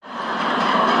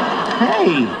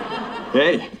Hey.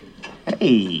 Hey.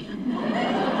 Hey.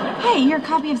 Hey, your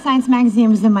copy of Science Magazine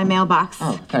was in my mailbox.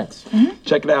 Oh, thanks.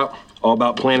 Check it out. All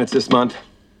about planets this month.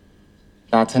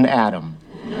 That's an atom.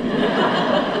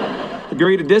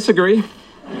 Agree to disagree.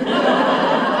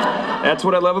 That's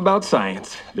what I love about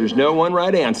science. There's no one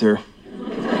right answer.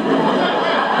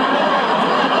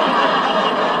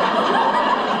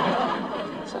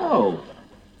 So,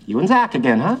 you and Zack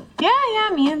again, huh? Yeah,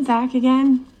 me and Zack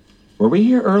again. Were we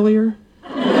here earlier?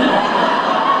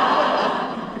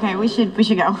 Okay, we should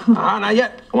go. Not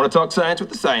yet. I want to talk science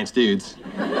with the science dudes.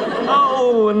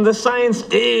 Oh, and the science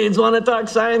dudes want to talk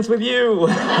science with you.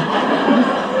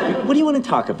 What do you want to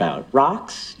talk about?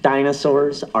 Rocks?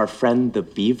 Dinosaurs? Our friend the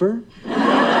beaver? You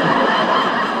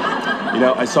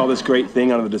know, I saw this great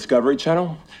thing on the Discovery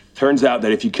Channel. Turns out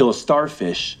that if you kill a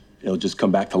starfish, it'll just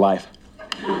come back to life.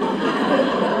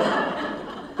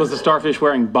 Was the starfish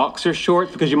wearing boxer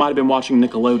shorts? Because you might have been watching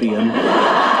Nickelodeon.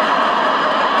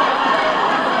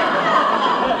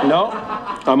 No,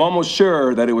 I'm almost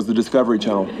sure that it was the Discovery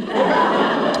Channel.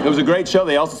 It was a great show.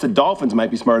 They also said dolphins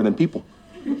might be smarter than people.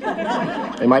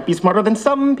 They might be smarter than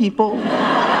some people.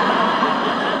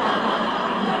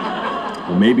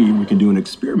 Well, maybe we can do an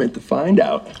experiment to find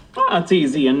out. That's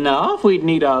easy enough. We'd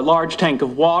need a large tank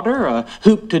of water, a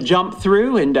hoop to jump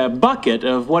through, and a bucket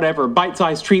of whatever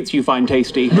bite-sized treats you find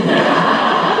tasty. Our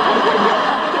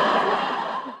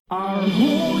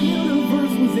whole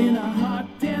universe was in a hot,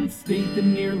 dense state that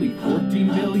nearly 14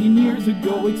 billion years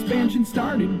ago expansion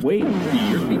started. Wait,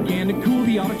 the earth began to cool,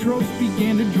 the autotrophs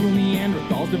began to drool,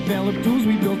 Neanderthals developed tools,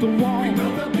 we built a wall. We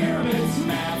built the pyramids,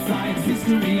 math, science,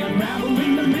 history,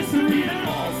 unraveling the mystery that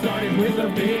all started with a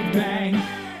big bang.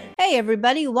 Hey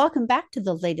everybody, welcome back to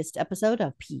the latest episode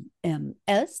of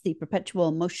PMS, the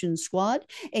Perpetual Motion Squad,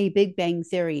 a Big Bang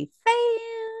Theory fan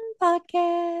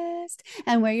podcast.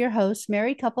 And we're your hosts,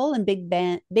 married couple and Big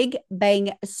Bang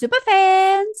super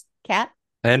fans, Kat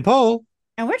and Paul.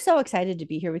 And we're so excited to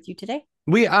be here with you today.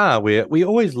 We are. We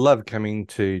always love coming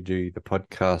to do the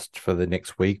podcast for the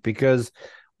next week because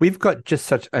we've got just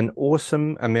such an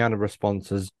awesome amount of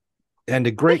responses and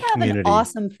a great community. An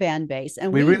awesome fan base,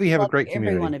 and we really have a great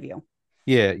community. Every one of you.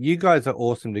 Yeah, you guys are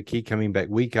awesome to keep coming back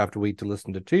week after week to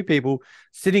listen to two people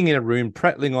sitting in a room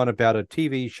prattling on about a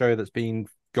TV show that's been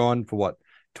gone for what,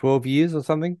 12 years or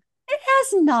something? It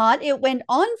has not. It went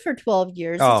on for 12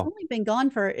 years. Oh. It's only been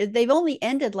gone they've only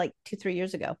ended like 2-3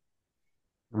 years ago.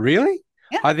 Really?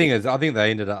 Yeah. I think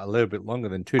they ended up a little bit longer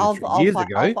than 2 to 3 years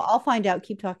ago. I'll find out.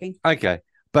 Keep talking. Okay.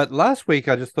 But last week,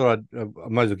 I just thought I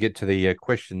might as well get to the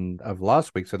question of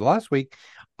last week. So last week,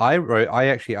 I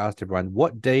actually asked everyone,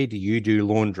 what day do you do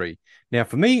laundry? Now,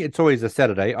 for me, it's always a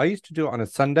Saturday. I used to do it on a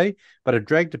Sunday, but I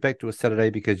dragged it back to a Saturday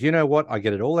because you know what? I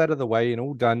get it all out of the way and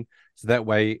all done. So that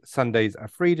way, Sundays are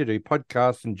free to do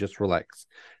podcasts and just relax.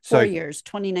 4 years,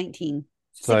 2019.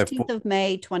 16th of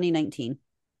May, 2019.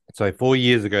 So 4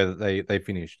 years ago that they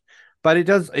finished. But it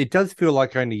does feel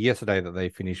like only yesterday that they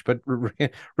finished. But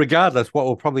regardless, what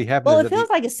will probably happen? Well, it feels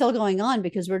like it's still going on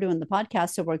because we're doing the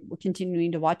podcast, so we're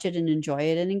continuing to watch it and enjoy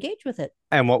it and engage with it.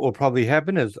 And what will probably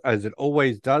happen is, as it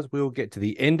always does, we will get to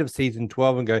the end of season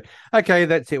 12 and go, okay,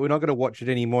 that's it. We're not going to watch it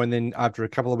anymore. And then after a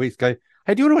couple of weeks, go,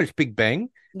 hey, do you want to watch Big Bang?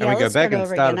 And we go back and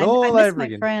start it all over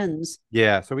again. Friends.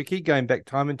 Yeah, so we keep going back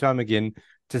time and time again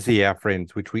to see our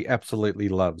friends, which we absolutely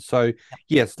love. So,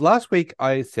 yes, last week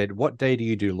I said, what day do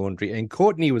you do laundry? And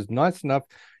Courtney was nice enough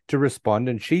to respond,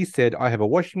 and she said, I have a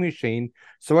washing machine,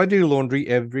 so I do laundry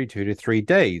every 2 to 3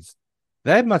 days.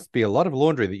 That must be a lot of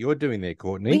laundry that you're doing there,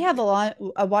 Courtney. We have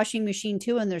a washing machine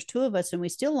too, and there's 2 of us, and we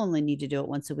still only need to do it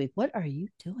once a week. What are you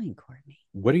doing, Courtney?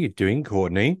 What are you doing,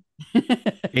 Courtney?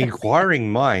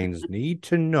 Inquiring minds need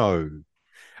to know.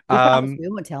 We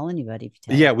won't tell anybody. If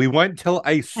you tell we won't tell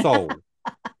a soul.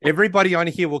 Everybody on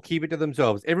here will keep it to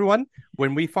themselves. Everyone,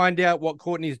 when we find out what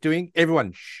Courtney's doing,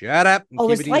 everyone shut up.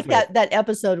 It's like that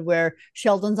episode where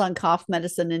Sheldon's on cough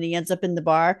medicine and he ends up in the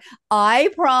bar. I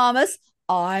promise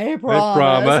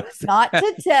not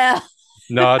to tell.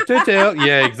 Not to tell.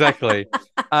 Yeah, exactly.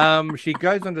 She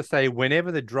goes on to say,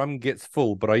 whenever the drum gets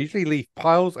full, but I usually leave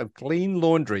piles of clean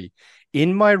laundry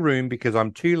in my room because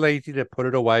I'm too lazy to put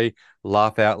it away.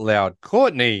 Laugh out loud.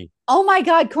 Courtney. Oh my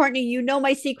God, Courtney, you know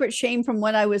my secret shame from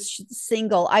when I was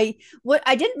single. I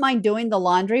didn't mind doing the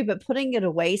laundry, but putting it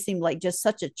away seemed like just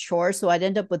such a chore. So I'd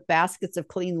end up with baskets of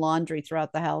clean laundry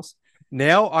throughout the house.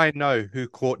 Now I know who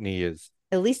Courtney is.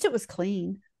 At least it was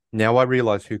clean. Now I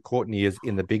realize who Courtney is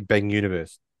in the Big Bang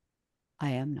universe. I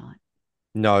am not.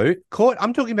 No,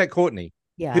 I'm talking about Courtney.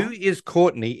 Yeah. Who is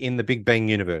Courtney in the Big Bang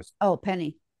universe? Oh,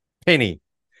 Penny. Penny.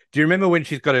 Do you remember when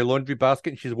she's got her laundry basket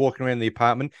and she's walking around the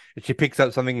apartment and she picks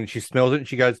up something and she smells it and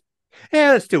she goes,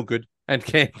 Yeah, it's still good. And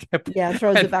Yeah,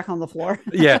 throws it back on the floor.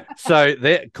 Yeah. So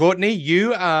there, Courtney,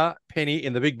 you are Penny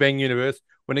in the Big Bang universe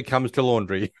when it comes to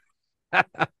laundry.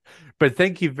 But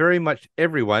thank you very much,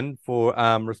 everyone, for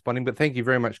responding. But thank you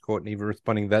very much, Courtney, for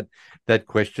responding that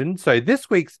question. So this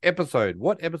week's episode,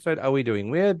 what episode are we doing?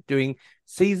 We're doing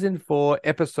season 4,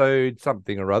 episode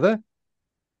something or other.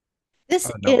 This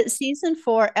is season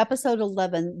 4, episode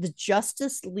 11, the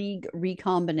Justice League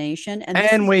Recombination, and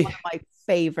this is one of my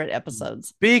favorite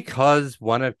episodes because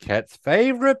one of Kat's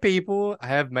favorite people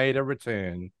have made a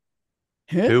return.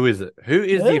 Who is it? Who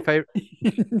is your favorite?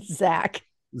 Zack.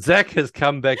 Zack has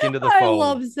come back into the fold. I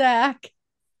love Zack.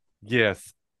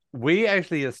 Yes, we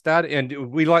actually started,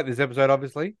 and we like this episode.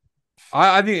 Obviously,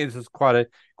 I think this is quite a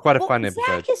fun episode.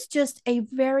 Zack is just he's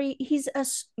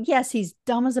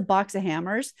dumb as a box of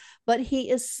hammers, but he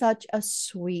is such a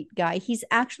sweet guy. He's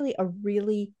actually a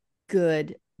really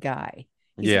good guy.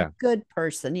 He's a good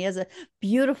person. He has a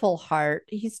beautiful heart.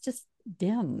 He's just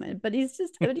dim, but he's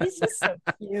just so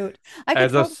cute. I can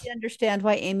totally understand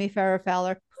why Amy Farrah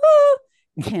Fowler,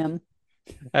 him.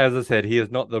 As I said, he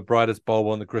is not the brightest bulb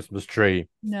on the Christmas tree.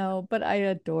 No, but I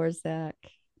adore Zack.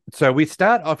 So we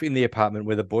start off in the apartment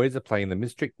where the boys are playing the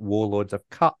Mystic Warlords of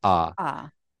Ka'a.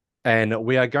 And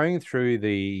we are going through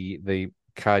the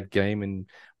card game, and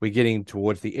we're getting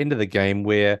towards the end of the game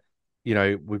where, you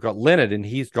know, we've got Leonard and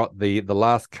he's got the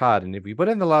last card. And if you put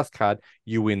in the last card,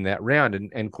 you win that round.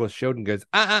 And of course, Sheldon goes,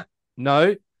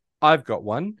 no, I've got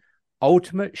one.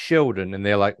 Ultimate Sheldon. And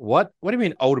they're like, what? What do you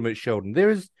mean Ultimate Sheldon? There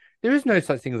is no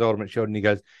such thing as Ultimate Sheldon. He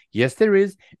goes, yes, there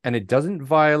is. And it doesn't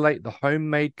violate the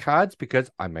homemade cards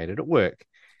because I made it at work.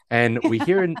 And we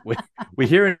hear a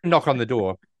knock on the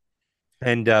door.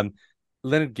 And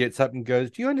Leonard gets up and goes,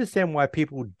 do you understand why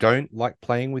people don't like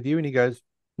playing with you? And he goes,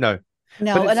 no.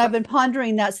 No, and I've been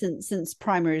pondering that since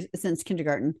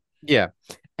kindergarten. Yeah.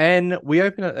 And we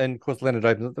open it, and of course Leonard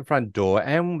opens up the front door,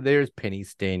 and there's Penny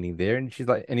standing there, and he's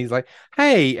like,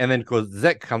 hey. And then of course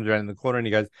Zack comes around in the corner and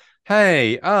he goes,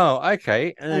 hey, oh,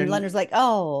 okay. And Leonard's like,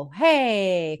 oh,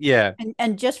 hey. Yeah.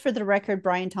 And just for the record,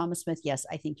 Brian Thomas Smith, yes,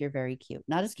 I think you're very cute.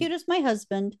 Not as cute as my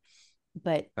husband,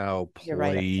 but you're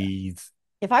right.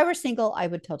 If I were single, I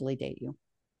would totally date you.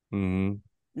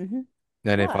 Mm-hmm. Mm-hmm.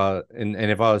 And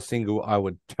if I was single, I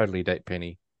would totally date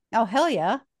Penny. Oh, hell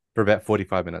yeah. For about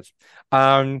 45 minutes.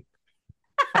 But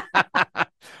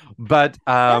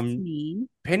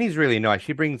Penny's really nice.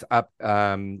 She brings up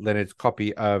Leonard's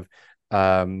copy of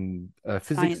physics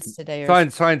Science Today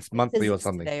Science Monthly or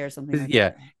something. Today or something like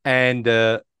that. And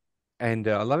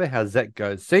I love it how Zack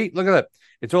goes, see, look at that.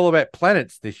 It's all about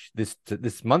planets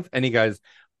this month. And he goes,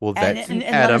 well, that's an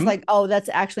atom. Leonard's like, oh, that's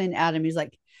actually an atom. He's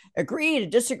like, agree to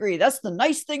disagree. That's the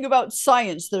nice thing about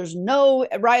science. There's no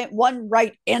one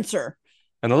right answer.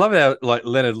 And I love how like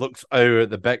Leonard looks over at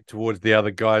the back towards the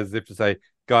other guys as if to say,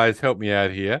 guys, help me out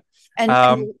here.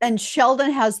 And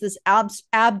Sheldon has this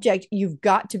abject, you've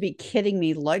got to be kidding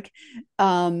me look.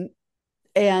 And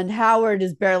Howard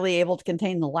is barely able to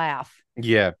contain the laugh.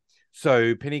 Yeah.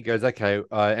 So Penny goes, okay.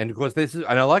 And of course, and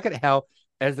I like it how,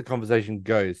 as the conversation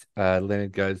goes,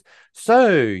 Leonard goes,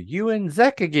 so you and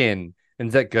Zack again.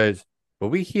 And Zack goes, were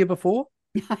we here before?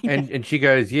 And she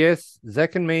goes, yes,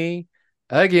 Zack and me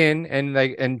again.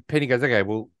 And Penny goes, okay,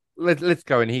 well, let's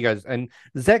go. And he goes, and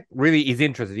Zack really is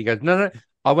interested. He goes, no,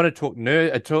 I want to talk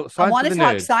science. I want to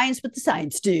talk science with the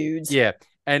science dudes. Yeah.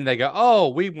 And they go, oh,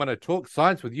 we want to talk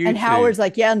science with you. And Howard's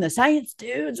like, yeah, and the science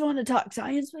dudes want to talk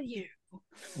science with you.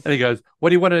 And he goes, what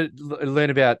do you want to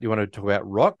learn about? Do you want to talk about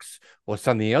rocks or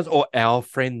something else? Or our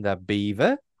friend the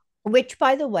beaver? Which,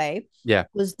 by the way,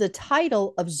 was the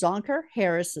title of Zonker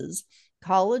Harris's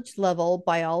college-level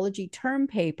biology term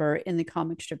paper in the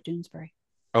comic strip Doonesbury.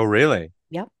 Oh, really?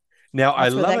 Yep. Now,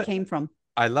 That's where that came from.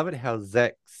 I love it how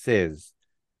Zack says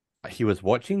he was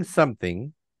watching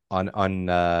something on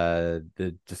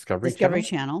the Discovery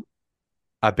Channel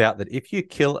about that if you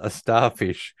kill a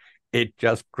starfish, it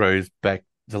just grows back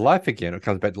to life again. It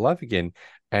comes back to life again.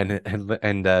 And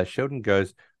Sheldon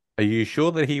goes, are you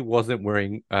sure that he wasn't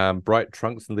wearing bright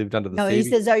trunks and lived under the sea? No, he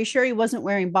says, are you sure he wasn't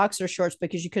wearing boxer shorts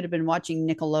because you could have been watching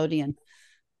Nickelodeon?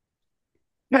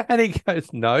 And he goes,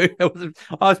 no. I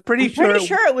was pretty sure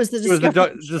it was the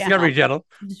Discovery Channel.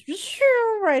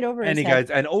 Right over and his he head.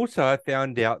 goes, and also I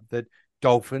found out that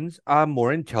dolphins are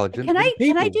more intelligent Can than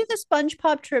people. I do the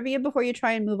SpongeBob trivia before you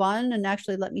try and move on and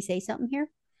actually let me say something here?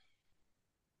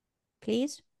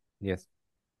 Please? Yes.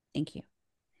 Thank you.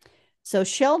 So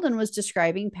Sheldon was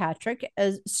describing Patrick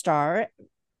Star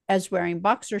as wearing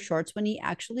boxer shorts when he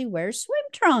actually wears swim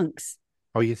trunks.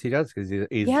 Oh, yes, he does, because he's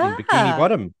in Bikini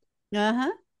Bottom.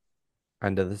 Uh-huh.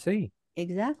 Under the sea.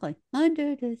 Exactly.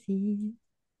 Under the sea.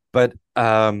 But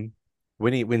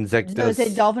when Zack So does,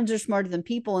 say dolphins are smarter than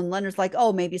people, and Leonard's like,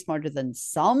 oh, maybe smarter than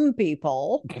some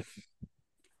people.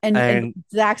 And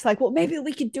Zach's like, well, maybe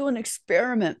we could do an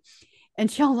experiment. And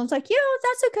Sheldon's like,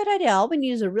 that's a good idea. All we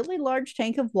need is a really large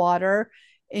tank of water,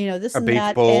 this a and beach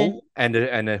that, ball and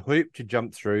a hoop to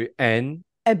jump through, and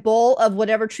a bowl of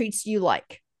whatever treats you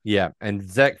like. yeah. And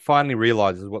Zack finally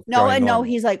realizes what's No, going and no, on.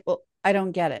 he's like, well, I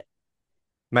don't get it.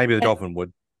 Maybe the dolphin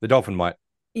would. The dolphin might.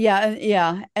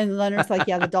 Yeah. And Leonard's like,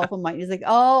 yeah, the dolphin might. He's like,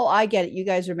 oh, I get it. You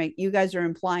guys are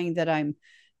implying that I'm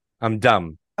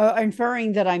dumb.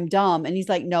 Inferring that I'm dumb. And he's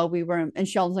like, no, we were. And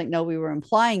Sheldon's like, no, we were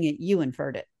implying it. You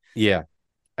inferred it. Yeah.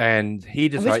 And he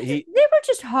decided they were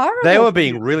just horrible. They were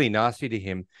being really nasty to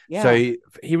him. Yeah. So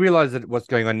he realized that what's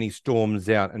going on and he storms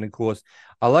out. And of course,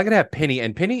 I like it how Penny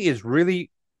is really,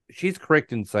 she's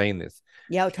correct in saying this.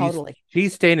 Yeah, totally.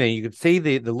 She's standing there. You could see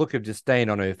the look of disdain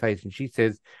on her face. And she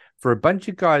says, for a bunch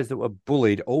of guys that were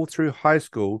bullied all through high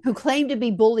school, who claimed to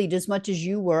be bullied as much as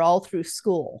you were all through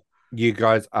school, you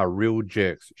guys are real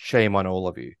jerks. Shame on all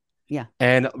of you. Yeah.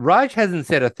 And Raj hasn't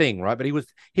said a thing, right? But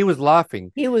he was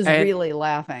laughing. He was really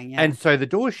laughing. Yeah. And so the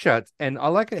door shuts. And I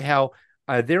like it how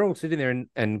they're all sitting there.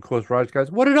 And of course, Raj goes,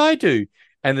 what did I do?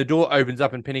 And the door opens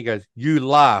up and Penny goes, you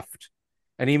laughed.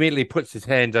 And he immediately puts his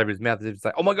hands over his mouth as if to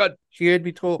say, oh my God, she heard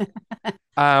me talk.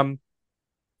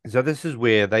 So this is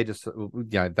where they just,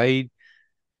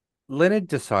 Leonard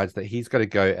decides that he's got to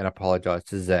go and apologize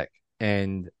to Zack.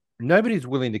 And nobody's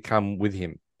willing to come with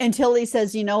him. Until he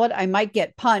says, you know what, I might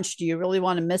get punched. Do you really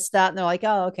want to miss that? And they're like,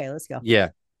 oh, okay, let's go. Yeah.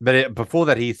 But before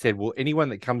that, he said, well, anyone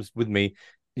that comes with me,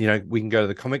 we can go to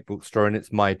the comic book store and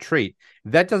it's my treat.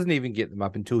 That doesn't even get them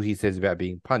up until he says about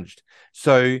being punched.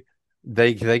 So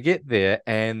they get there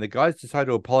and the guys decide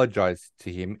to apologize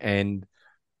to him. And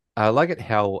I like it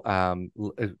how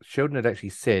Sheldon had actually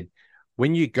said,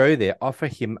 when you go there, offer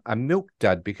him a milk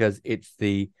dud because it's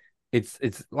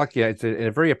like, it's a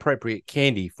very appropriate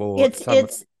candy for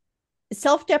it's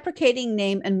self-deprecating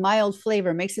name and mild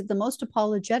flavor makes it the most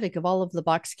apologetic of all of the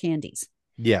box candies.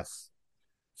 Yes.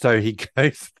 So he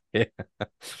goes there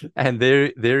and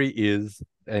there he is.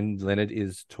 And Leonard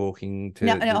is talking to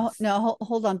no,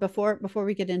 hold on. Before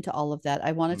we get into all of that,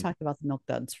 I want to talk about the milk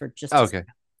duds for just a second.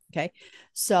 Okay.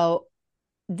 So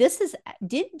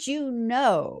did you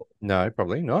know? No,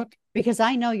 probably not. Because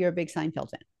I know you're a big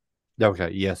Seinfeld fan. Okay.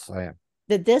 Yes, I am.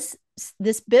 That this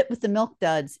bit with the milk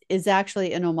duds is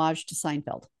actually an homage to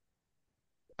Seinfeld.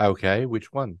 Okay,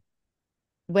 which one?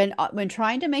 When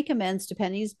trying to make amends to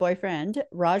Penny's boyfriend,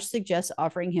 Raj suggests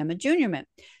offering him a Junior Mint.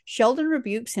 Sheldon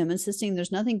rebukes him, insisting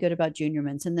there's nothing good about Junior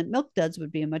Mints and that milk duds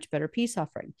would be a much better peace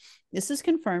offering. This is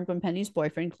confirmed when Penny's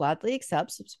boyfriend gladly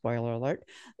accepts, spoiler alert,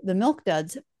 the milk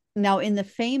duds. Now, in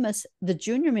the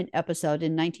Junior Mint episode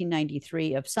in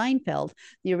 1993 of Seinfeld,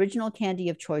 the original candy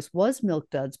of choice was milk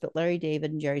duds, but Larry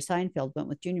David and Jerry Seinfeld went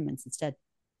with Junior Mints instead.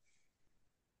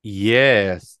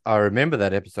 Yes, I remember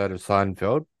that episode of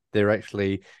Seinfeld.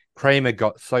 Kramer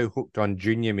got so hooked on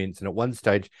Junior Mints, and at one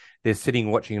stage they're sitting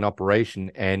watching an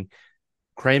operation, and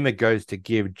Kramer goes to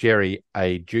give Jerry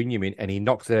a Junior Mint, and he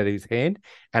knocks it out of his hand,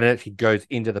 and it actually goes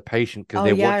into the patient because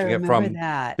they're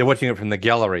watching it from the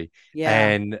gallery. Yeah,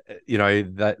 and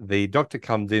that the doctor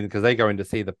comes in because they go in to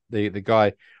see the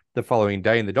guy the following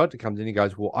day, and the doctor comes in. He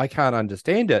goes, "Well, I can't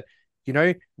understand it.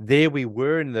 There we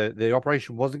were, and the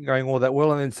operation wasn't going all that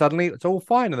well, and then suddenly it's all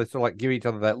fine." And they sort of like give each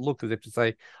other that look as if to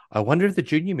say, "I wonder if the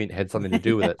Junior Mint had something to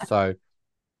do with it." So,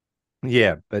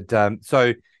 yeah, but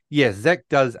yes, Zack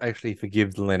does actually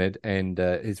forgive Leonard and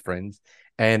his friends,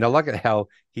 and I like it how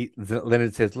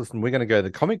Leonard says, "Listen, we're going to go to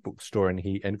the comic book store,"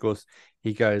 and of course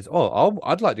he goes, "Oh,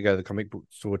 I'd like to go to the comic book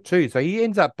store too." So he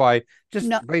ends up by just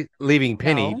leaving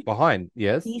Penny behind.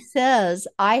 Yes, he says,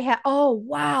 Oh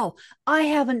wow, I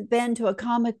haven't been to a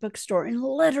comic book store in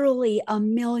literally a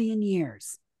million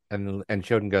years. And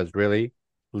Sheldon goes, "Really,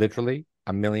 literally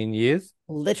a million years?"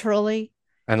 Literally.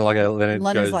 And like Leonard's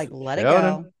goes, like, "Let it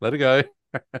go, let it go."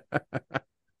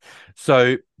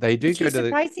 So they do go to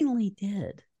surprisingly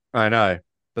did. I know,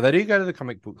 but they do go to the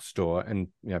comic book store, and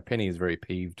Penny is very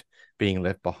peeved being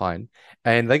left behind.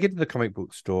 And they get to the comic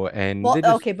book store, and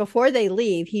before they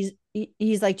leave, he's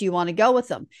like, "Do you want to go with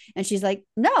them?" And she's like,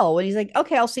 "No." And he's like,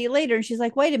 "Okay, I'll see you later." And she's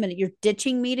like, "Wait a minute, you're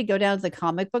ditching me to go down to the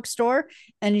comic book store?"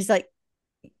 And he's like,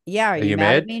 "Yeah, are you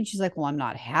mad at me?" And she's like, "Well, I'm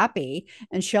not happy."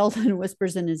 And Sheldon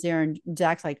whispers in his ear, and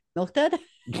Zack's like, "Milk dud?"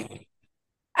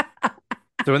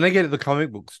 So when they get to the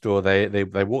comic book store, they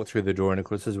walk through the door, and of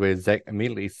course, this is where Zack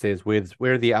immediately says, "Where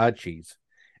are the Archies?"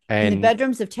 And in the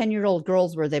bedrooms of 10-year-old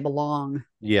girls where they belong.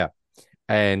 Yeah,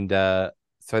 and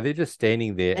so so they're just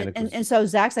standing there, and so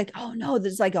Zach's like, oh no,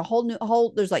 there's like a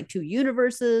whole there's like two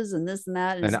universes and this and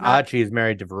that. And Archie is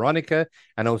married to Veronica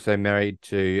and also married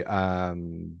to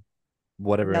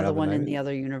whatever another one in name. the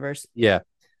other universe. Yeah.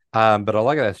 But I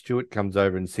like how Stuart comes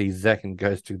over and sees Zack and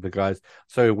goes to the guys.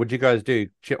 So what'd you guys do?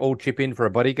 All chip in for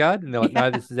a bodyguard? And they're like, no,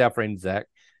 this is our friend Zack.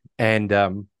 And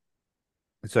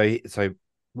so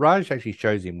Raj actually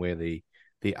shows him where the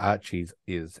Archie's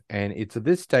is. And it's at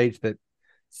this stage that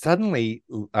suddenly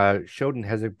Sheldon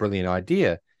has a brilliant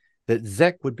idea that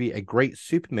Zack would be a great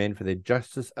Superman for the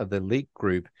Justice of the League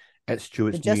group at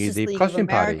Stuart's New Year's Eve costume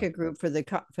America party. Group for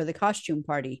the costume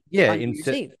party. Yeah,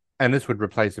 and this would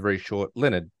replace a very short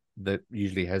Leonard that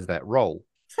usually has that role.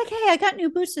 It's like, hey, I got new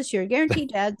boots this year, guaranteed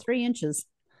to add 3 inches.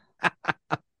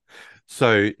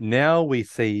 So now we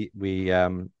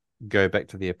go back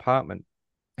to the apartment,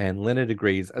 and Leonard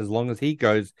agrees as long as he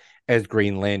goes as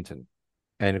Green Lantern.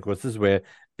 And of course, this is where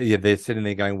they're sitting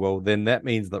there going, well, then that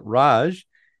means that Raj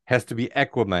has to be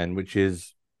Aquaman, which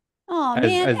is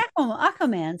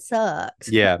Aquaman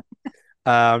sucks. Yeah.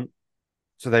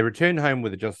 So they return home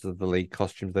with the Justice of the League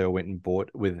costumes they all went and bought,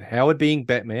 with Howard being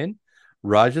Batman,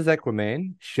 Raj as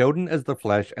Aquaman, Sheldon as the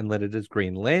Flash, and Leonard as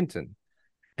Green Lantern.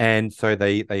 And so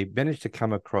they managed to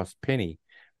come across Penny.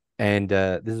 And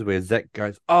this is where Zack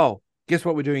goes, oh, guess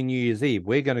what we're doing New Year's Eve?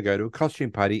 We're going to go to a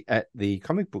costume party at the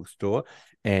comic book store,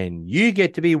 and you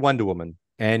get to be Wonder Woman.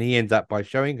 And he ends up by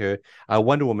showing her a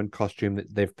Wonder Woman costume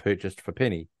that they've purchased for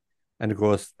Penny. And of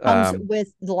course,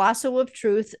 with the lasso of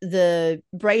truth, the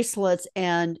bracelets,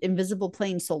 and invisible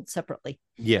plane sold separately.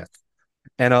 Yes.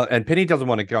 And Penny doesn't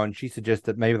want to go, and she suggests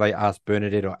that maybe they ask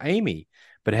Bernadette or Amy.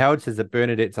 But Howard says that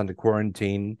Bernadette's under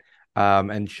quarantine,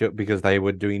 because they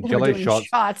were doing jello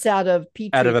shots out of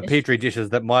petri dishes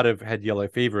that might have had yellow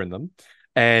fever in them.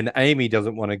 And Amy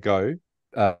doesn't want to go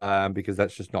because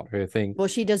that's just not her thing. Well,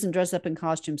 she doesn't dress up in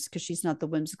costumes because she's not the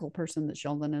whimsical person that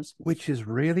Sheldon is. Which is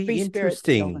really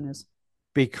interesting,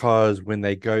 because when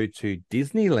they go to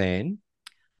Disneyland,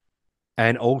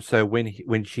 and also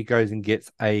when she goes and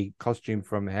gets a costume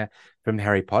from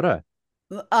Harry Potter.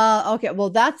 Okay, well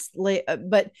that's late,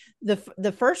 but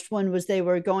the first one was they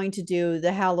were going to do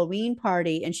the Halloween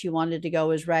party, and she wanted to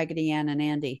go as Raggedy Ann and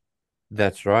Andy.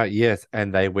 That's right. Yes,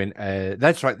 and they went.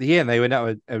 That's right. Yeah, and they went out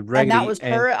with Raggedy, and that was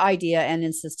her idea and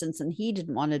insistence, and he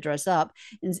didn't want to dress up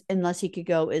unless he could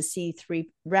go as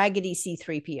Raggedy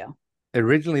C-3PO.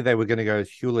 Originally, they were going to go as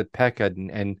Hewlett Packard,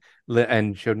 and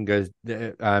Sheldon goes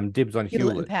dibs on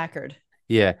Hewlett Packard.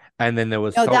 Yeah, and then there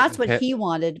was that's what he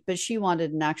wanted, but she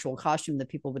wanted an actual costume that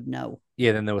people would know.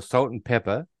 Yeah, then there was Salt and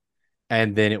Pepper,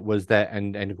 and then it was that,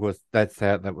 and of course that's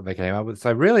how that they came up with.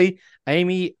 So really,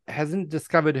 Amy hasn't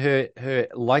discovered her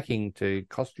liking to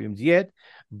costumes yet,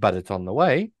 but it's on the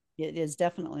way. It is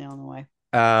definitely on the way.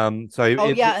 And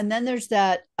then there's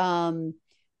that I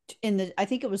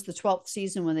think it was the 12th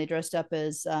season when they dressed up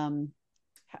as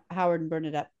Howard and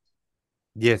Bernadette.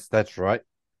 Yes, that's right.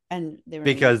 And they were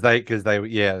they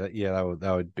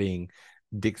were being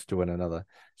dicks to one another.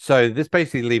 So this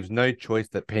basically leaves no choice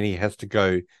that Penny has to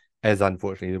go as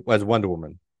Wonder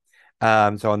Woman.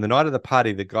 So on the night of the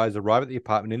party, the guys arrive at the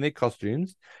apartment in their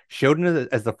costumes. Sheldon,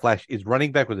 as the Flash, is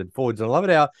running backwards and forwards. And I love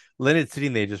it how Leonard's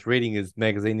sitting there just reading his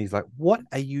magazine. He's like, "What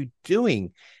are you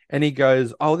doing?" And he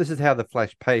goes, "Oh, this is how the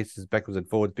Flash paces backwards and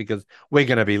forwards because we're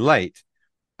going to be late."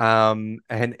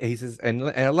 And he says, and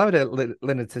I love it how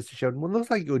Leonard says to Sheldon, "Well, it looks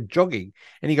like you're jogging."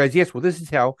 And he goes, "Yes, well, this is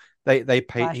how he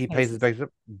paces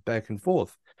back and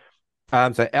forth."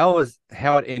 So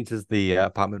Howard enters the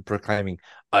apartment proclaiming,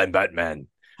 "I'm Batman."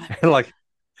 like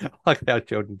how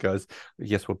Sheldon goes,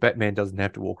 "Yes, well, Batman doesn't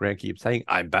have to walk around keep saying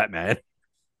I'm Batman."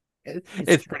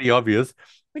 It's pretty obvious.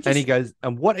 And he goes,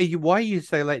 "And why are you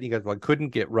so late?" And he goes, "Well, I couldn't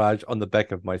get Raj on the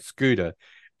back of my scooter."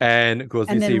 And of course,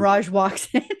 Raj walks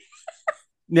in.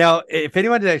 Now, if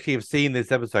anyone actually have seen this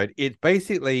episode, it's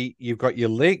basically you've got your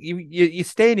leg, you're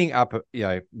standing up,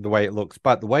 the way it looks,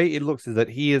 but the way it looks is that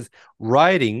he is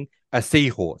riding a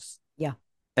seahorse. Yeah.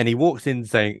 And he walks in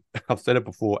saying, I've said it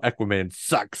before, Aquaman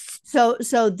sucks. So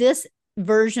this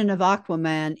version of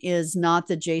Aquaman is not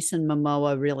the Jason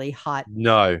Momoa really hot.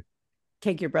 No.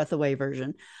 Take your breath away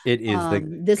version. It is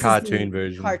the cartoon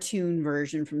version. Cartoon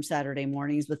version from Saturday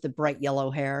mornings with the bright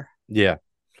yellow hair. Yeah.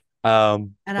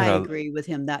 And I agree with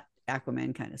him that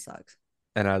Aquaman kind of sucks.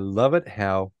 And I love it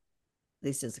how, at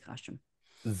least it's a costume,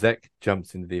 Zack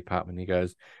jumps into the apartment. He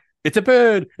goes, "It's a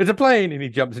bird, it's a plane," and he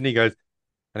jumps and he goes,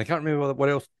 and I can't remember what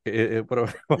else.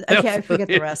 I forget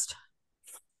the rest.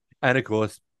 And of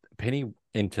course, Penny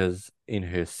enters in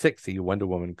her sexy Wonder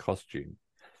Woman costume,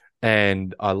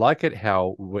 and I like it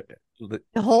how the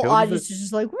whole audience is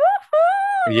just like,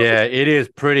 "Woohoo!" Yeah, it is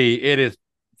pretty. It is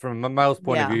from a male's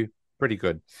point of Yeah. view, pretty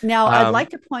good. Now, I'd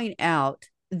like to point out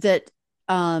that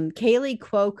Kaylee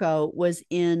Cuoco was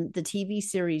in the TV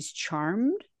series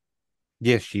Charmed,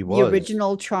 Yes, she the was.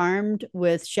 original Charmed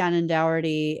with Shannon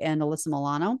Doherty and Alyssa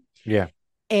Milano. Yeah.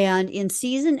 And in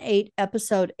season 8,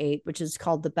 episode 8, which is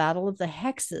called The Battle of the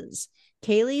Hexes,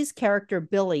 Kaylee's character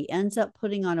Billy ends up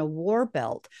putting on a war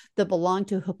belt that belonged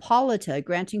to Hippolyta,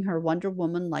 granting her Wonder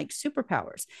Woman-like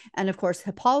superpowers. And of course,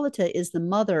 Hippolyta is the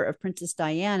mother of Princess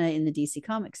Diana in the DC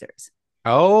Comics series.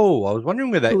 Oh, I was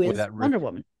wondering where who is Wonder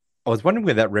Woman. I was wondering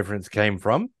where that reference came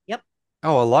from. Yep.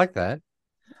 Oh, I like that.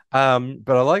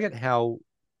 But I like it how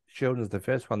Sheldon is the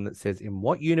first one that says, in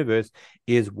what universe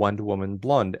is Wonder Woman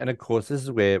blonde? And of course, this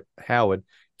is where Howard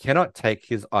cannot take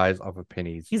his eyes off of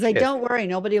Penny's He's like, don't worry,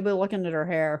 nobody will be looking at her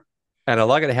hair. And I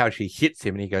like it how she hits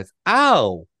him and he goes,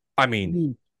 ow. I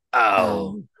mean,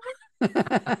 oh.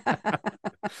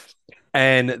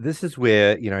 And this is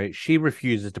where, she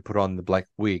refuses to put on the black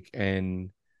wig. And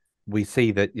we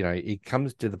see that, it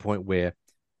comes to the point where,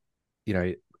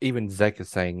 even Zack is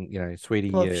saying, sweetie.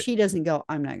 Well, if she doesn't go,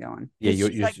 I'm not going. Yeah,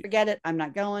 she's like, forget it. I'm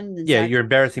not going. Then Zack, you're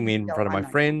embarrassing me in front of my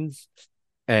friends.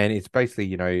 And it's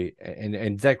basically,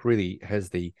 and Zack really has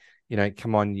the,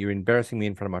 come on, you're embarrassing me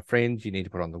in front of my friends. You need to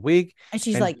put on the wig. And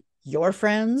she's like, your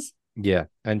friends? Yeah.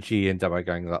 And she ends up by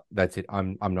going, that's it.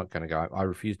 I'm not going to go. I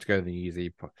refuse to go to the New Year's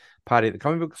Eve party at the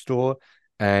comic book store.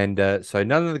 And so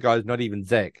none of the guys, not even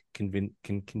Zack, can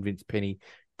convince Penny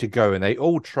to go. And they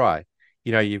all try.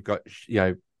 You've got,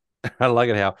 I like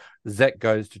it how Zack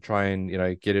goes to try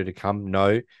and, get her to come.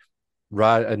 No.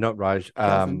 Not Raj.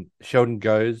 Sheldon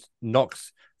goes,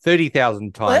 knocks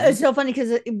 30,000 times. Well, it's so funny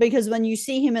because when you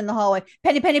see him in the hallway,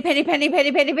 Penny,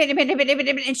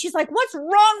 and she's like, "What's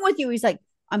wrong with you?" He's like,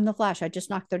 "I'm the Flash. I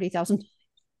just knocked 30,000."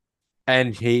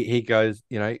 And he goes,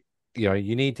 you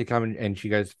need to come, and she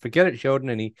goes, "Forget it, Sheldon."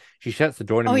 And she shuts the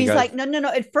door. And he's like, "No."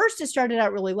 At first, it started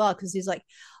out really well because he's like,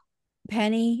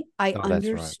 "Penny, I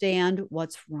understand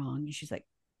what's wrong." And she's like,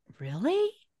 "Really?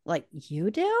 Like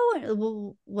you do?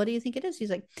 Well, what do you think it is?"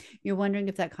 He's like, "You're wondering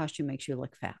if that costume makes you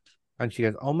look fat." And she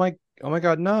goes, oh my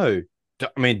God, no.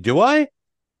 Do I?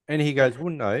 And he goes,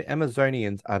 well, no,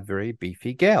 Amazonians are very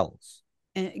beefy gals.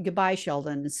 And goodbye,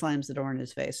 Sheldon, and slams the door in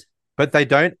his face. But they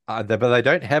don't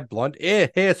have blonde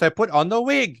hair, so put on the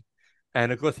wig.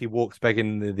 And of course, he walks back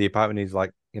in the apartment. He's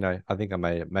like, I think I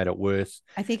made it worse.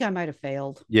 I think I might have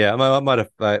failed. Yeah, I might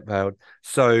have failed.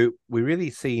 So we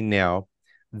really see now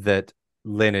that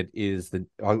Leonard is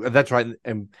that's right.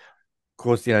 And of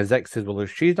course, Zack says, well,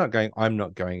 if she's not going, I'm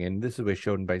not going. And this is where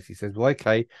Sheldon basically says, well,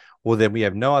 okay, well, then we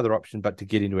have no other option but to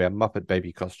get into our Muppet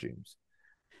baby costumes.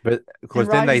 But of course,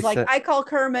 then they like, I call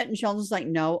Kermit, and Sheldon's like,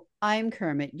 no, I'm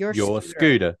Kermit. You're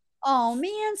Scooter. Oh,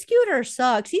 man, Scooter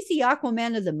sucks. He's the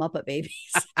Aquaman of the Muppet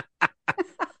Babies.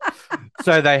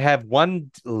 So they have one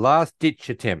last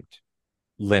ditch attempt.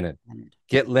 Leonard.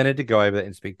 Get Leonard to go over there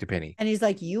and speak to Penny. And he's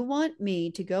like, you want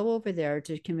me to go over there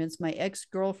to convince my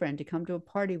ex-girlfriend to come to a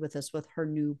party with us with her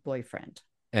new boyfriend.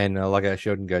 And like how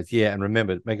Sheldon goes, yeah, and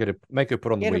remember, make her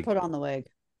put on the wig. Get her put on the wig.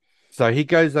 So he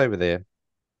goes over there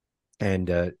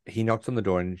and he knocks on the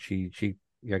door and she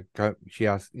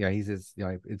asks, he says,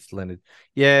 it's Leonard.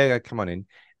 Yeah, come on in.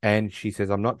 And she says,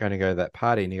 I'm not going to go to that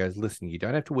party. And he goes, listen, you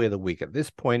don't have to wear the wig. At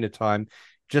this point in time,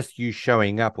 just you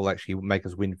showing up will actually make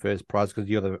us win first prize because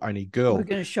you're the only girl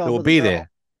that will be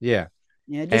there. Yeah.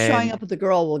 Yeah, just showing up with the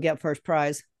girl will get first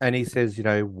prize. And he says,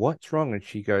 what's wrong? And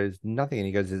she goes, nothing. And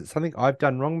he goes, is it something I've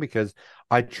done wrong? Because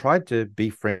I tried to be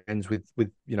friends with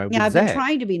I've been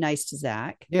trying to be nice to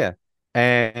Zack. Yeah.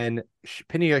 And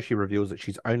Penny actually reveals that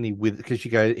she's only with, because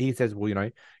he says, well,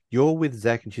 you're with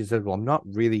Zack. And she says, well, I'm not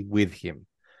really with him.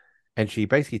 And she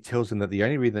basically tells him that the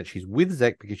only reason that she's with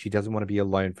Zack because she doesn't want to be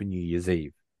alone for New Year's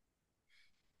Eve.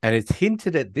 And it's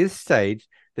hinted at this stage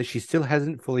that she still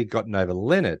hasn't fully gotten over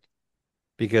Leonard.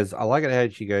 Because I like it how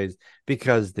she goes,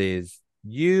 because there's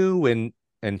you and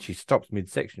she stops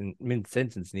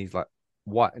mid-sentence and he's like,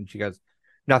 what? And she goes,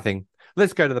 nothing.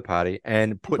 Let's go to the party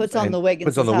and puts on the wig.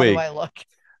 Puts on the wig. How do I look?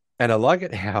 And I like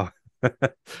it how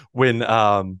when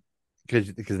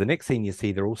because the next scene you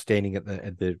see they're all standing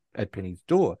at Penny's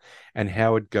door and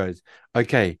Howard goes,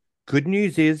 okay, good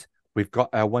news is we've got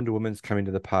our Wonder Woman's coming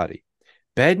to the party.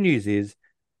 Bad news is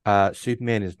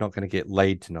Superman is not going to get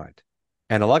laid tonight.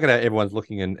 And I like it how everyone's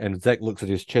looking and Zack looks at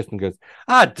his chest and goes,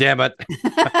 damn it.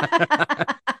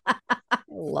 I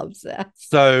love Zack.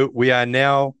 So we are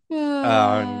now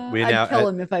I'd kill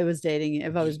him if I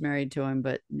was married to him,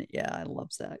 but yeah, I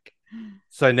love Zack.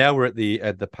 So now we're at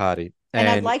the party. And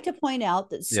I'd like to point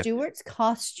out that Stuart's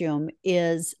costume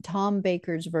is Tom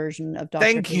Baker's version of Dr.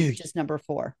 Who, which is number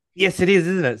 4. Yes, it is,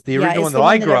 isn't it? It's the Yeah, original it's one the that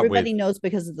one I that grew up everybody with. knows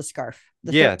because of the scarf.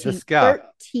 Yeah, the scarf.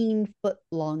 13-foot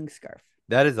long scarf.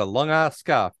 That is a long ass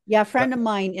scarf. Yeah, a friend of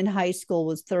mine in high school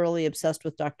was thoroughly obsessed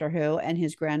with Doctor Who, and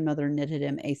his grandmother knitted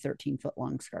him a 13-foot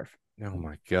long scarf. Oh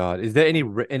my God! Is there any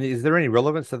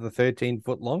relevance to the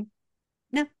 13-foot long?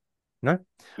 No, No.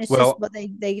 it's Well, just what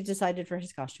they decided for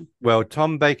his costume. well,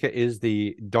 Tom Baker is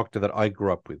the doctor that I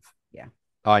grew up with. Yeah,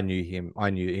 I knew him. I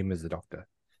knew him as a doctor.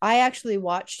 I actually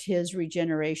watched his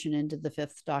regeneration into the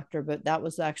Fifth Doctor, but that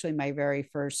was actually my very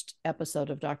first episode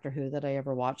of Doctor Who that I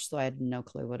ever watched, so I had no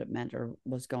clue what it meant or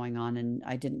was going on, and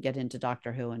I didn't get into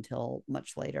Doctor Who until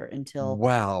much later, until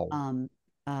Wow.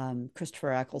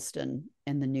 Christopher Eccleston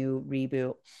in the new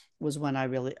reboot was when I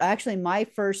really actually my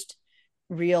first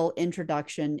real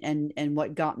introduction and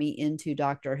what got me into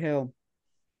Doctor Who.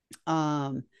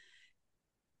 The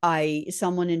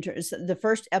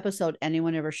first episode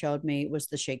anyone ever showed me was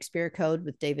the Shakespeare Code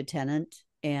with David Tennant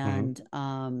and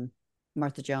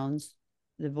Martha Jones.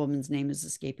 The woman's name is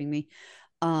escaping me.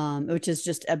 Which is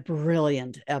just a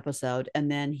brilliant episode. And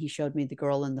then he showed me The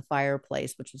Girl in the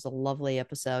Fireplace, which was a lovely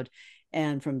episode.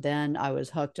 And from then I was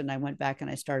hooked, and I went back and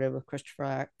I started with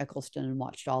Christopher Eccleston and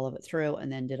watched all of it through,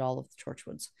 and then did all of the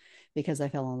Torchwoods because I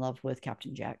fell in love with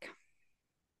Captain Jack.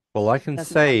 Well, I can That's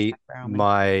say Roman.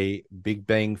 my Big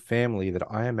Bang family that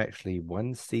I am actually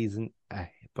one season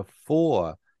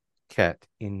before Kat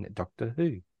in Doctor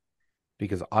Who,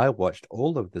 because I watched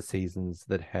all of the seasons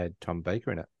that had Tom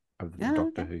Baker in it of the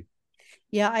Doctor Who.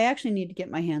 Yeah, I actually need to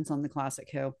get my hands on the classic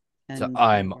Who. So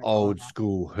I'm old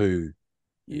school Who.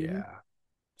 Mm-hmm. Yeah.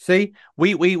 See,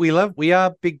 we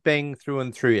are Big Bang through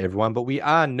and through, everyone, but we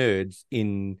are nerds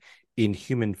in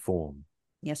human form.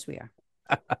 Yes, we are.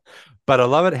 But I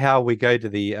love it how we go to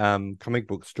the comic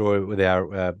book store with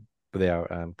our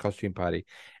costume party,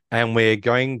 and we're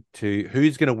going to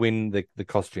who's going to win the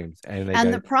costumes,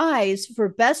 and the prize for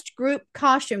best group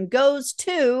costume goes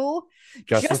to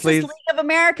Justice League of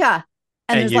America.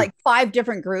 And there's like 5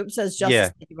 different groups as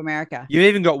Justice League of America. You've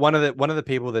even got one of the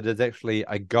people that is actually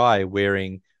a guy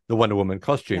wearing the Wonder Woman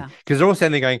costume, because they're all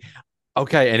standing there going,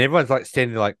 okay, and everyone's like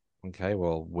standing there like, okay,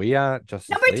 well, we are Justice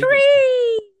number League.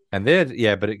 3. And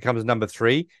there, but it comes number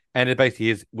 3, and it basically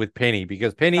is with Penny,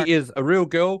 because Penny is a real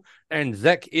girl, and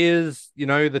Zack is,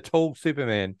 the tall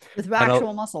Superman with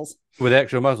actual muscles. With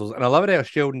actual muscles, and I love it how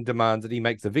Sheldon demands that he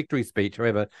makes a victory speech.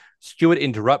 However, Stuart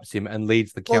interrupts him and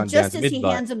leads the countdown. Just as he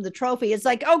hands him the trophy, it's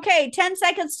like, okay, 10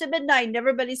 seconds to midnight, and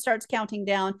everybody starts counting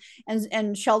down.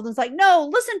 And Sheldon's like, no,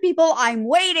 listen, people, I'm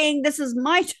waiting. This is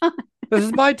my time. This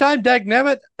is my time,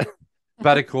 dagnabbit.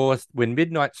 But of course, when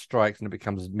midnight strikes and it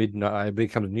becomes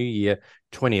New Year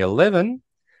 2011,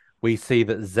 we see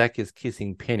that Zack is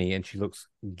kissing Penny, and she looks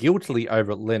guiltily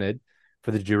over at Leonard for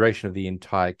the duration of the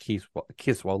entire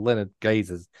kiss while Leonard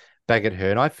gazes back at her.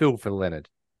 And I feel for Leonard.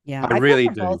 Yeah, I really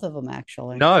feel for do. both of them,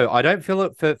 actually. No, I don't feel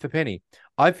it for Penny.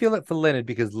 I feel it for Leonard,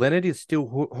 because Leonard is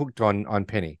still hooked on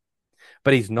Penny,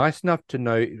 but he's nice enough to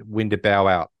know when to bow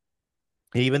out,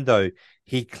 even though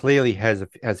he clearly has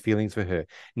feelings for her.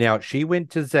 Now, she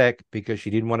went to Zack because she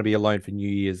didn't want to be alone for New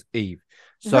Year's Eve.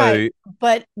 So, right.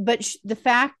 But the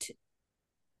fact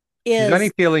is, she's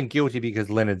only feeling guilty because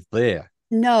Leonard's there.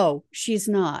 No, she's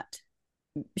not.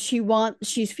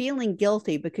 She's feeling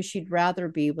guilty because she'd rather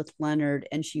be with Leonard,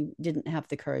 and she didn't have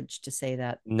the courage to say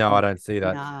that. No, I don't see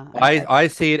that. Nah, I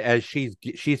see it as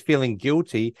she's feeling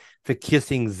guilty for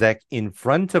kissing Zack in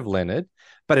front of Leonard.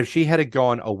 But if she had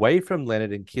gone away from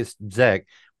Leonard and kissed Zack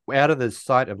out of the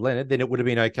sight of Leonard, then it would have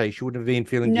been okay. She wouldn't have been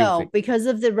feeling guilty. No, because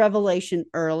of the revelation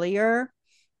earlier.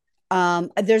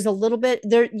 There's a little bit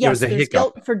there. Yes, there's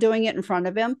guilt for doing it in front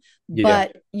of him,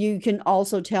 but you can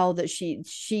also tell that she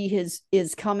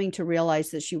is coming to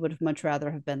realize that she would have much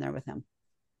rather have been there with him.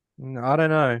 I don't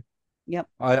know. Yep.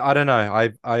 I don't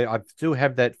know. I still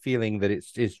have that feeling that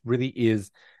it really is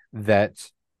that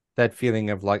feeling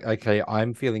of like, okay,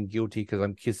 I'm feeling guilty because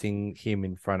I'm kissing him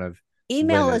in front of.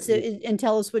 Email us and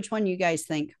tell us which one you guys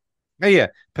think. Oh, yeah.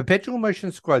 Perpetual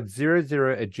Motion Squad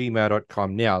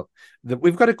 00@gmail.com. Now,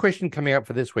 we've got a question coming up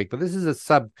for this week, but this is a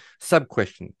sub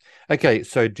question. Okay,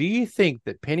 so do you think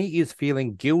that Penny is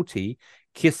feeling guilty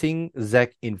kissing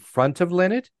Zack in front of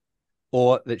Leonard,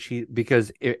 or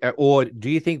do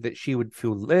you think that she would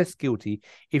feel less guilty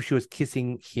if she was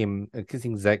kissing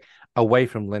Zack away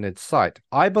from Leonard's sight?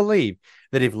 I believe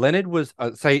that if Leonard was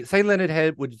say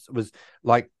Leonard was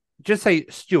like, just say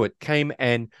Stuart came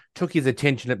and took his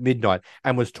attention at midnight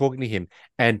and was talking to him,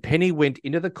 and Penny went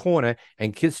into the corner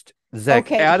and kissed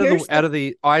Zack out of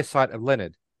the eyesight of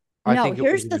Leonard.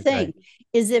 Here's the thing: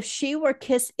 is if she were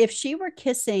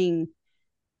kissing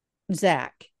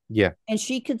Zack, Yeah. and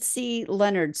she could see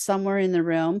Leonard somewhere in the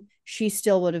room, she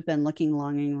still would have been looking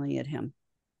longingly at him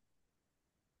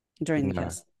during the No,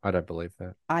 kiss. I don't believe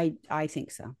that. I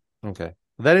think so. Okay.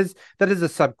 That is a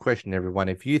sub question, everyone.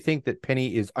 If you think that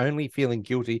Penny is only feeling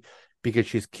guilty because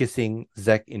she's kissing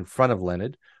Zack in front of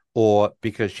Leonard, or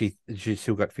because she's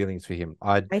still got feelings for him,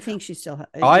 I think she still.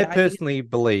 I Yeah, personally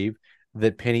believe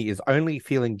that Penny is only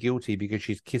feeling guilty because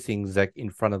she's kissing Zack in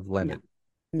front of Leonard.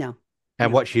 No.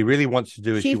 And what she really wants to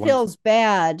do is she feels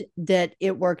bad that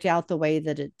it worked out the way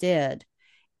that it did,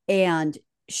 and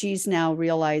she's now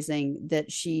realizing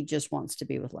that she just wants to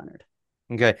be with Leonard.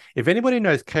 Okay. If anybody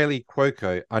knows Kaylee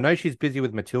Cuoco, I know she's busy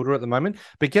with Matilda at the moment,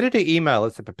 but get her to email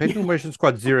us at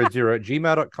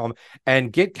perpetualmotionsquad00@gmail.com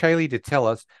and get Kaylee to tell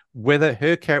us whether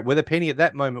Penny at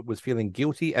that moment was feeling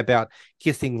guilty about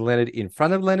kissing Leonard in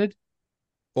front of Leonard,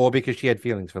 or because she had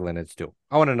feelings for Leonard still.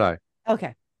 I want to know.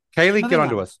 Okay. Kaylee, get on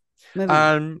to us.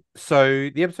 Moving So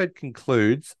the episode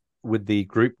concludes with the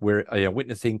group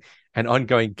witnessing an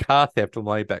ongoing car theft on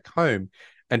the way back home.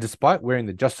 And despite wearing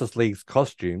the Justice League's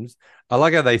costumes, I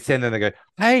like how they send them and they go,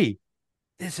 "Hey,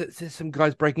 there's some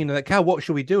guys breaking into that car. What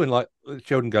should we do?" And like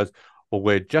Sheldon goes, "Well,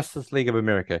 we're Justice League of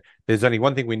America. There's only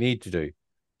one thing we need to do.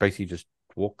 Basically, just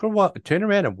walk away, turn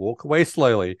around and walk away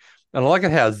slowly." And I like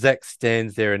it how Zack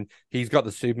stands there and he's got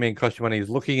the Superman costume on. And he's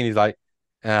looking and he's like,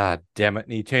 "Ah, damn it."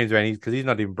 And he turns around because he's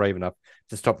not even brave enough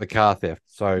to stop the car theft.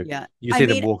 So you see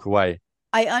them walk away.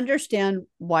 I understand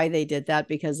why they did that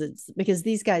because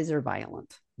these guys are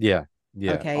violent. Yeah.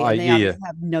 Yeah. Okay. And they obviously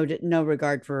have no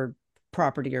regard for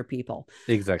property or people.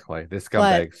 Exactly. They're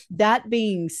scumbags. But that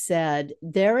being said,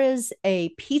 there is a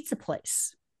pizza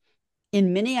place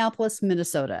in Minneapolis,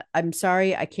 Minnesota. I'm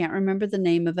sorry, I can't remember the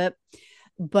name of it,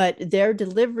 but their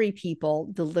delivery people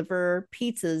deliver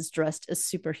pizzas dressed as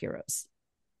superheroes.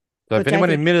 So if anyone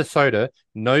in Minnesota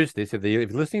knows this, if you're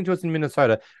listening to us in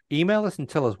Minnesota, email us and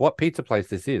tell us what pizza place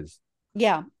this is.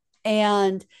 Yeah.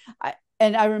 And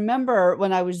I remember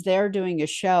when I was there doing a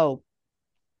show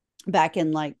back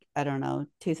in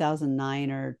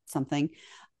 2009 or something.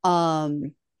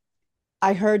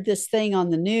 I heard this thing on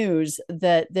the news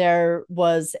that there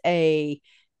was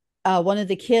one of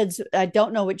the kids, I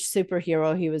don't know which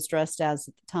superhero he was dressed as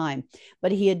at the time,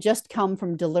 but he had just come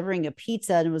from delivering a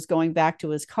pizza and was going back to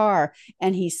his car.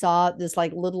 And he saw this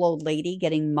little old lady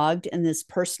getting mugged and this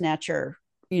purse snatcher,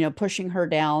 pushing her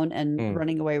down and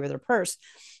running away with her purse.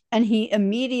 And he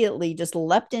immediately just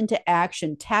leapt into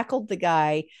action, tackled the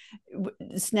guy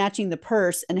snatching the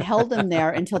purse and held him there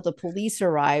until the police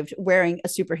arrived wearing a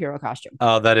superhero costume.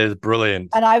 Oh, that is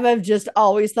brilliant. And I've just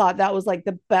always thought that was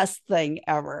the best thing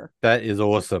ever. That is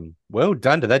awesome. Well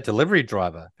done to that delivery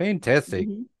driver. Fantastic.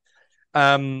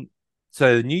 Mm-hmm.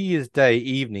 So New Year's Day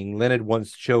evening, Leonard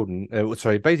wants Sheldon,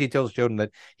 basically tells Sheldon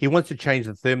that he wants to change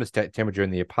the thermostat temperature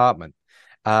in the apartment.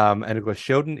 And of course,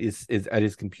 Sheldon is at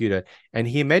his computer and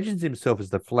he imagines himself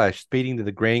as the Flash speeding to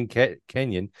the Grand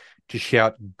Canyon to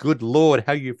shout, "Good Lord,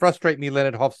 how you frustrate me,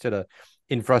 Leonard Hofstadter,"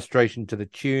 in frustration to the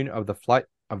tune of the Flight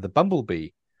of the Bumblebee.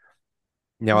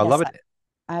 Now, I love it.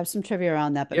 I have some trivia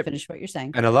around that, but finish what you're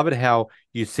saying. And I love it how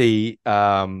you see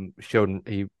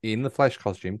Sheldon in the Flash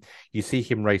costume. You see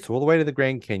him race all the way to the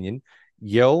Grand Canyon,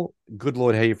 yell, "Good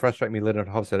Lord, how you frustrate me, Leonard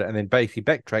Hofstadter," and then basically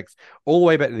backtracks all the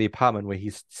way back to the apartment where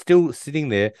he's still sitting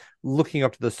there looking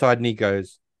up to the side and he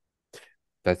goes,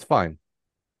 "That's fine."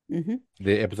 Mm-hmm.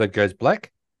 The episode goes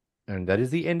black and that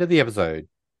is the end of the episode.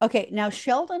 Okay, now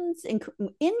Sheldon's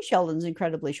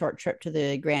incredibly short trip to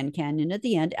the Grand Canyon at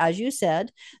the end, as you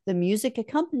said, the music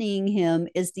accompanying him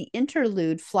is the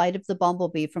interlude "Flight of the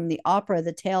Bumblebee" from the opera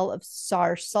The Tale of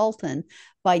Tsar Sultan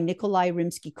by Nikolai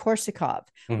Rimsky-Korsakov,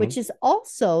 which is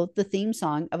also the theme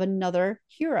song of another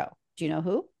hero. Do you know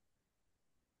who?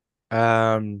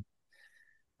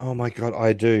 Oh my God,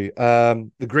 I do.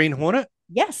 The Green Hornet?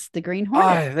 Yes, the Green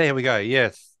Hornet. Oh, there we go.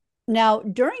 Yes. Now,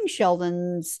 during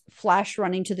Sheldon's Flash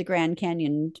running to the Grand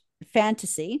Canyon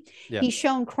fantasy, he's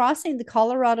shown crossing the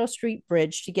Colorado Street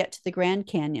Bridge to get to the Grand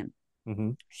Canyon.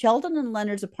 Mm-hmm. Sheldon and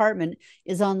Leonard's apartment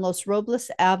is on Los Robles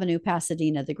Avenue,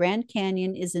 Pasadena. The Grand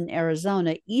Canyon is in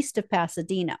Arizona, east of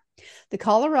Pasadena. The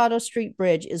Colorado Street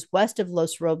Bridge is west of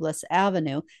Los Robles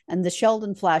Avenue, and the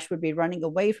Sheldon Flash would be running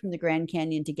away from the Grand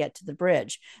Canyon to get to the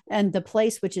bridge. And the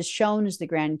place which is shown as the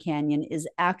Grand Canyon is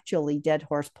actually Dead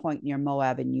Horse Point near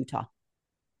Moab in Utah,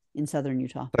 in southern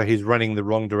Utah. So he's running the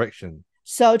wrong direction.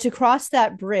 So to cross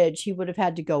that bridge, he would have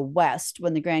had to go west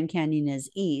when the Grand Canyon is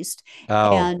east.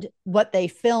 Oh. And what they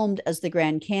filmed as the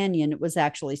Grand Canyon was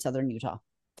actually southern Utah.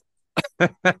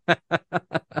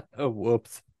 Oh,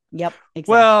 whoops. Yep.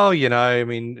 Exactly. Well, I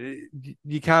mean,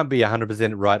 you can't be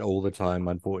 100% right all the time,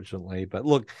 unfortunately. But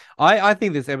look, I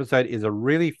think this episode is a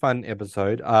really fun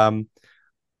episode.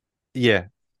 Yeah,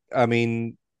 I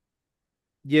mean,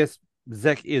 yes,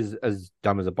 Zack is as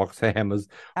dumb as a box of hammers,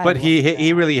 I but love he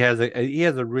Zack. really has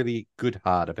a really good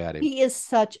heart about him. He is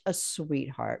such a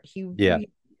sweetheart. He Yeah.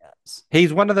 really is.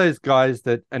 He's one of those guys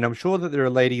that, and I'm sure that there are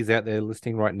ladies out there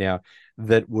listening right now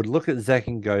that would look at Zack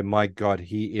and go, "My God,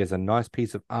 he is a nice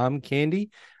piece of arm candy."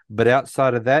 But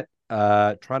outside of that,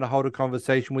 trying to hold a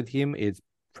conversation with him is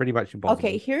pretty much impossible.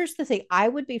 Okay, here's the thing. I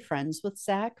would be friends with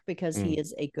Zack because he Mm.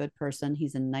 is a good person.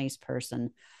 He's a nice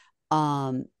person.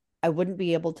 I wouldn't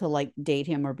be able to like date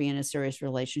him or be in a serious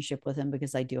relationship with him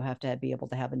because I do have to be able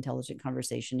to have intelligent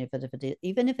conversation,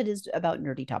 even if it is about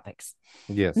nerdy topics.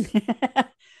 Yes.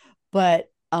 But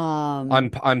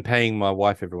I'm paying my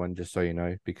wife, everyone, just so you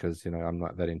know, because I'm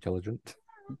not that intelligent.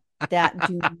 that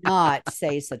do not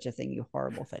say such a thing, you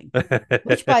horrible thing.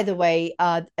 Which, by the way,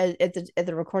 at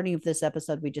the recording of this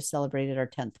episode, we just celebrated our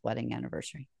 10th wedding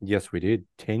anniversary. Yes, we did.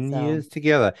 10 So, years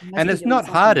together. you must And be it's doing not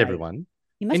something hard, right. everyone.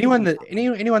 You must be Anyone doing that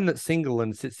something. anyone that's single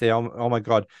and sits there, oh my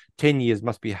God, 10 years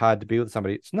must be hard to be with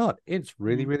somebody. It's not. It's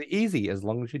really, really easy as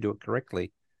long as you do it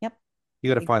correctly. Yep.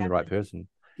 You got to find the right Exactly. person.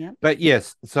 Yep. But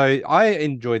yes, so I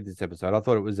enjoyed this episode. I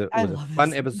thought it was a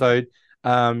fun episode.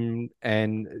 And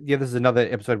yeah, this is another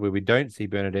episode where we don't see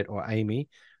Bernadette or Amy,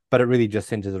 but it really just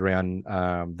centers around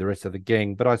the rest of the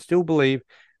gang. But I still believe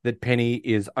that Penny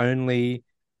is only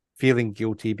feeling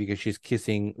guilty because she's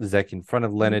kissing Zack in front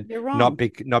of Leonard, You're wrong.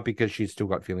 not because she's still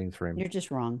got feelings for him. You're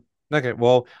just wrong. Okay,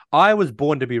 well, I was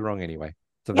born to be wrong anyway,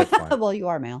 so that's fine. Well, you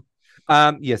are male.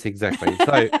 Yes, exactly.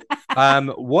 So,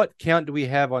 what count do we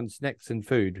have on snacks and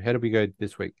food? How do we go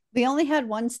this week? We only had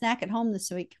one snack at home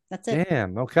this week. That's it.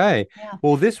 Damn. Okay. Yeah.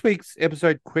 Well, this week's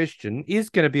episode question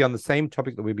is going to be on the same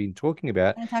topic that we've been talking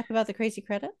about. Can I talk about the crazy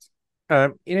credits?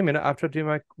 In a minute after I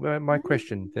do my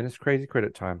question, then it's crazy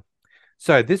credit time.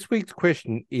 So this week's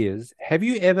question is: have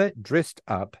you ever dressed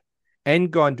up and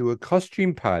gone to a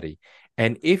costume party?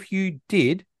 And if you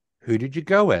did, who did you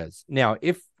go as? Now,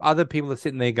 if other people are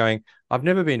sitting there going, "I've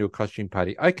never been to a costume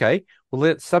party," okay, well,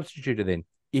 let's substitute it then.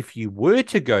 If you were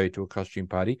to go to a costume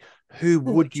party, who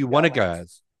would you want to go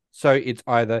as? So it's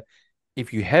either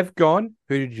if you have gone,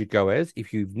 who did you go as?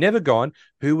 If you've never gone,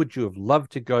 who would you have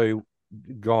loved to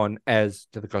gone as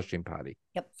to the costume party?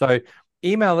 Yep. So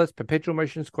email us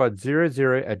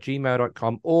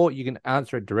perpetualmotionsquad00@gmail.com, or you can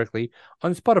answer it directly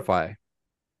on Spotify.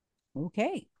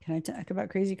 Okay. Can I talk about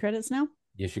crazy credits now?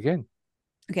 Yes, you can.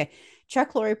 Okay.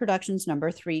 Chuck Lorre Productions number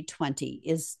 320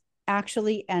 is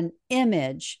actually an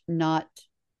image, not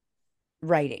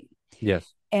writing.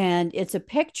 Yes. And it's a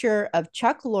picture of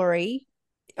Chuck Lorre.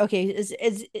 Okay,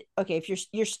 okay, if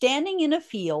you're standing in a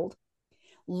field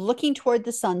looking toward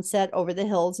the sunset over the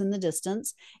hills in the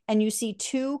distance, and you see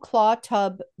two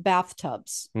clawfoot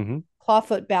bathtubs in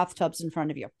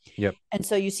front of you. Yep. And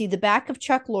so you see the back of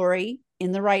Chuck Lorre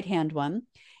in the right hand one,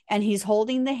 and he's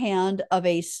holding the hand of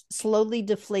a slowly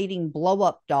deflating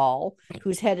blow-up doll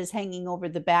whose head is hanging over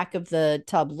the back of the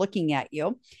tub looking at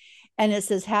you. And it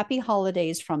says, "Happy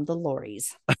Holidays from the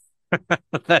Lorries."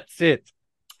 That's it.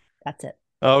 That's it.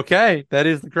 Okay, that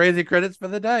is the crazy credits for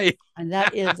the day. And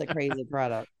that is a crazy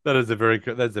product. That's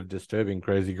a disturbing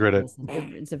crazy credit.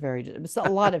 It's a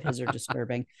lot of his are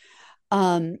disturbing.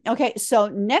 Okay, so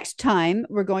next time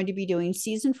we're going to be doing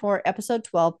season 4, episode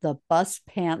 12, the bus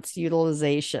pants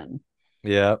utilization.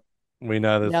 Yeah, we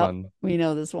know this one. We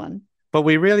know this one. But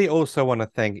we really also want to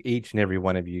thank each and every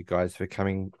one of you guys for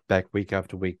coming back week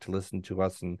after week to listen to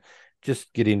us and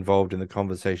just get involved in the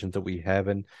conversations that we have.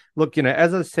 And look,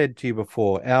 as I said to you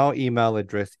before, our email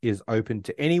address is open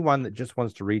to anyone that just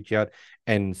wants to reach out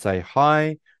and say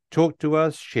hi, talk to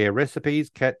us, share recipes.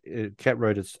 Kat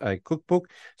wrote us a cookbook.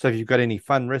 So if you've got any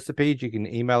fun recipes, you can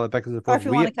email it back to the Or if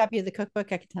you want a copy of the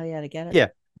cookbook, I can tell you how to get it. Yeah.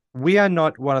 We are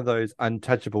not one of those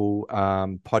untouchable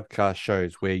podcast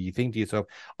shows where you think to yourself,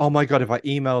 "Oh my God, if I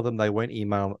email them, they won't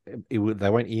email. They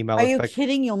won't email us Are you back."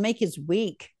 kidding? You'll make his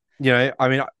week. I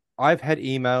mean, I've had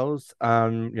emails.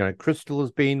 Crystal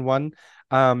has been one.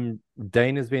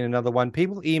 Dane has been another one.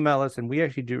 People email us, and we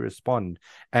actually do respond.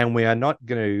 And we are not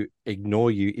going to ignore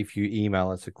you if you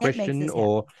email us a question,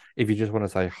 or if you just want to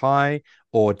say hi,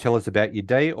 or tell us about your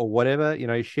day, or whatever.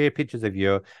 Share pictures of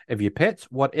your pets,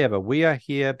 whatever. We are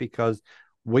here because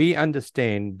we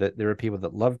understand that there are people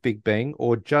that love Big Bang,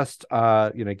 or just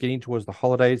getting towards the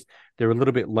holidays. They're a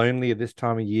little bit lonely at this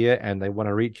time of year, and they want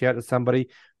to reach out to somebody.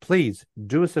 Please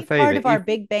do us a favor. Part of our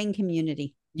Big Bang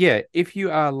community. Yeah, if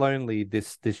you are lonely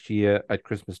this year at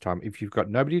Christmas time, if you've got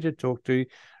nobody to talk to,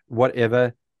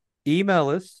 whatever, email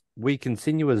us. We can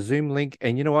send you a Zoom link.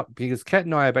 And you know what? Because Kat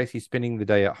and I are basically spending the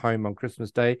day at home on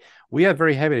Christmas Day, we are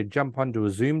very happy to jump onto a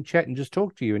Zoom chat and just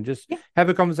talk to you and just have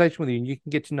a conversation with you, and you can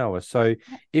get to know us. So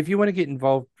if you want to get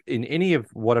involved in any of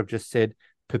what I've just said,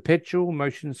 Perpetual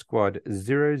Motion Squad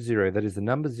 00, that is the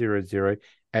number 00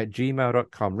 at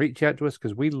gmail.com. Reach out to us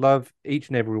because we love each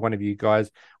and every one of you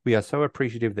guys. We are so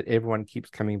appreciative that everyone keeps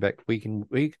coming back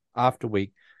week after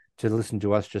week to listen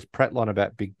to us just prattle on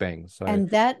about Big Bang. So, and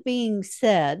that being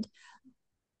said,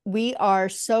 we are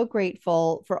so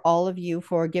grateful for all of you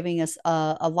for giving us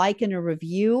a like and a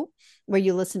review where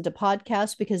you listen to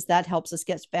podcasts, because that helps us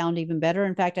get found even better.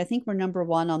 In fact, I think we're number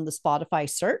 1 on the Spotify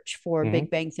search for Big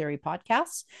Bang Theory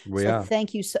podcasts.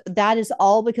 Thank you. So that is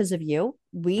all because of you.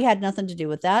 We had nothing to do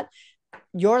with that.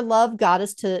 Your love got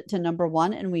us to number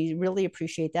 1, and we really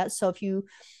appreciate that. So if you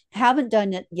haven't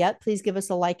done it yet, please give us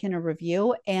a like and a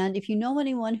review. And if you know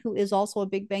anyone who is also a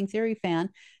Big Bang Theory fan,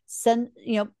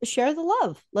 share the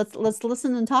love. Let's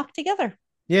listen and talk together.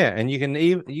 Yeah, and you can,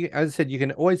 as I said, you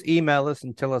can always email us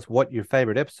and tell us what your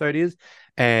favorite episode is,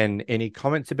 and any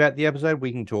comments about the episode.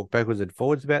 We can talk backwards and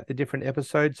forwards about the different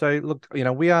episodes. So look,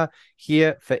 we are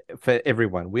here for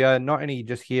everyone. We are not only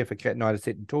just here for Kat and I to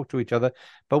sit and talk to each other,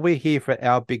 but we're here for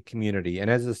our big community. And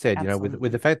as I said, Absolutely.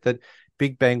 with the fact that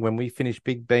Big Bang, when we finish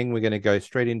Big Bang, we're going to go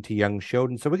straight into young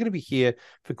Sheldon. So we're going to be here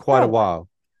for quite a while.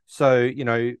 So,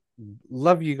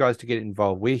 love you guys to get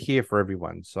involved. We're here for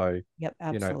everyone. So, yep,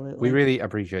 absolutely. We really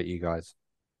appreciate you guys.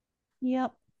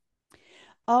 Yep.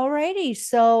 All righty.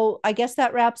 So I guess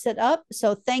that wraps it up.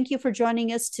 So thank you for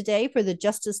joining us today for the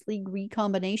Justice League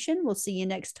Recombination. We'll see you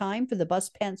next time for the bus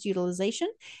pants utilization.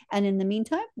 And in the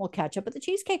meantime, we'll catch up at the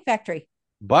Cheesecake Factory.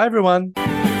 Bye, everyone. Music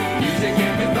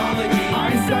and mythology,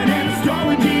 Einstein and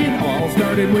astrology, it all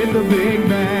started with the Big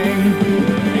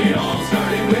Bang. It all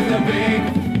started with the Big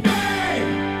Bang.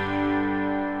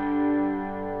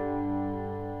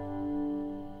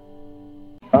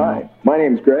 Hi, my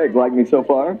name's Greg. Like me so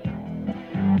far?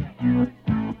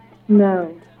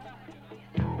 No.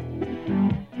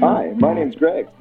 Hi, my name's Greg.